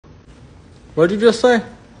What did you just say?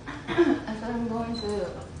 I said I'm going to.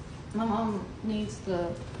 My mom needs the.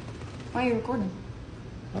 Why are you recording?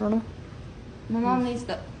 I don't know. My mom needs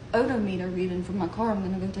the odometer reading from my car. I'm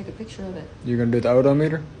gonna go take a picture of it. You're gonna do the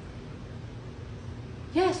odometer?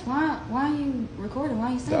 Yes. Why are you recording? Why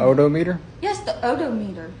are you saying The that? odometer? Yes, the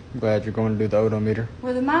odometer. I'm glad you're going to do the odometer.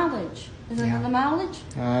 Where the mileage? Is it Yeah. the mileage?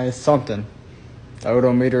 It's something. The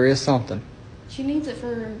odometer is something. She needs it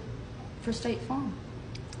for State Farm.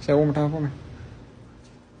 Say it one more time for me.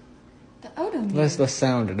 The odometer. Let's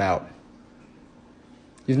sound it out.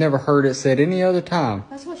 You've never heard it said any other time.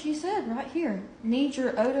 That's what she said right here. Need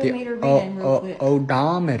your The odometer reading real quick.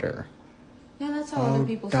 odometer. Yeah, that's how other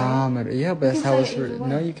people say it. Odometer. Yeah, but that's can how say it's it either written. way.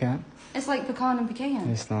 No, you can't. It's like pecan and pecan.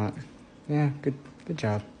 It's not. Yeah, good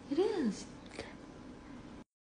job. It is.